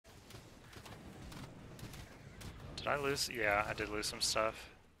I lose? Yeah, I did lose some stuff.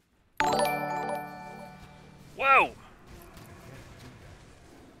 Whoa!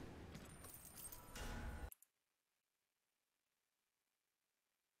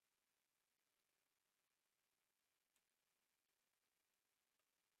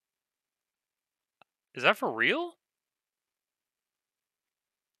 Is that for real?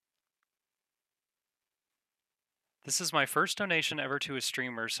 This is my first donation ever to a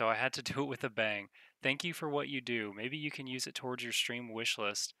streamer, so I had to do it with a bang. Thank you for what you do. Maybe you can use it towards your stream wish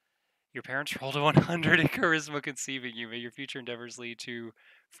list. Your parents rolled a 100 in charisma conceiving you. May your future endeavors lead to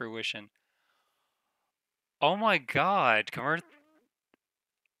fruition. Oh my god,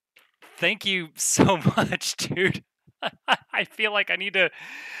 thank you so much, dude. I feel like I need to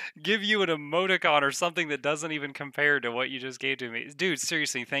give you an emoticon or something that doesn't even compare to what you just gave to me. Dude,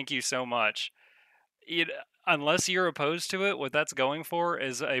 seriously, thank you so much. It, unless you're opposed to it, what that's going for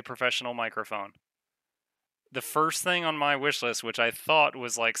is a professional microphone. The first thing on my wish list, which I thought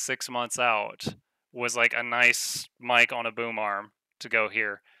was like 6 months out, was like a nice mic on a boom arm to go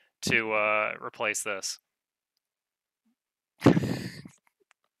here to replace this.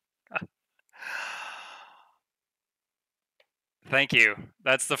 Thank you.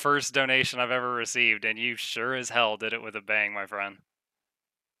 That's the first donation I've ever received, and you sure as hell did it with a bang, my friend.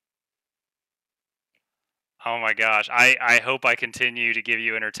 Oh my gosh, I hope I continue to give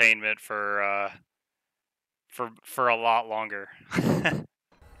you entertainment for a lot longer.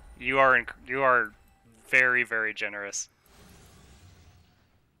 You are very, very generous.